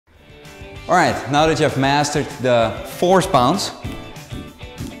All right, now that you have mastered the force bounce,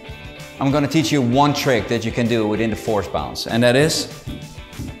 I'm going to teach you one trick that you can do within the force bounce, and that is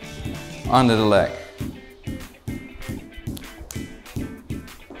under the leg.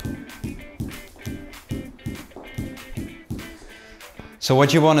 So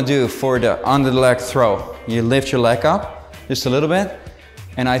what you want to do for the under the leg throw, you lift your leg up just a little bit,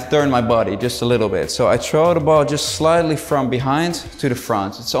 and I turn my body just a little bit. So I throw the ball just slightly from behind to the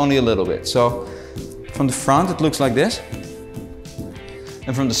front. It's only a little bit. So from the front it looks like this.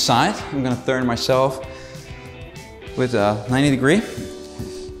 And from the side I'm going to turn myself with a 90 degree.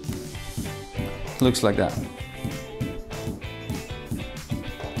 It looks like that.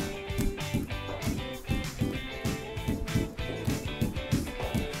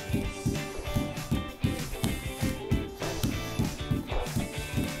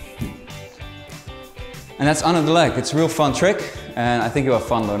 And that's under the leg. It's a real fun trick, and I think you'll have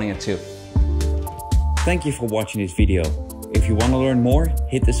fun learning it too. Thank you for watching this video. If you want to learn more,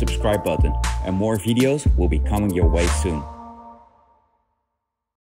 hit the subscribe button, and more videos will be coming your way soon.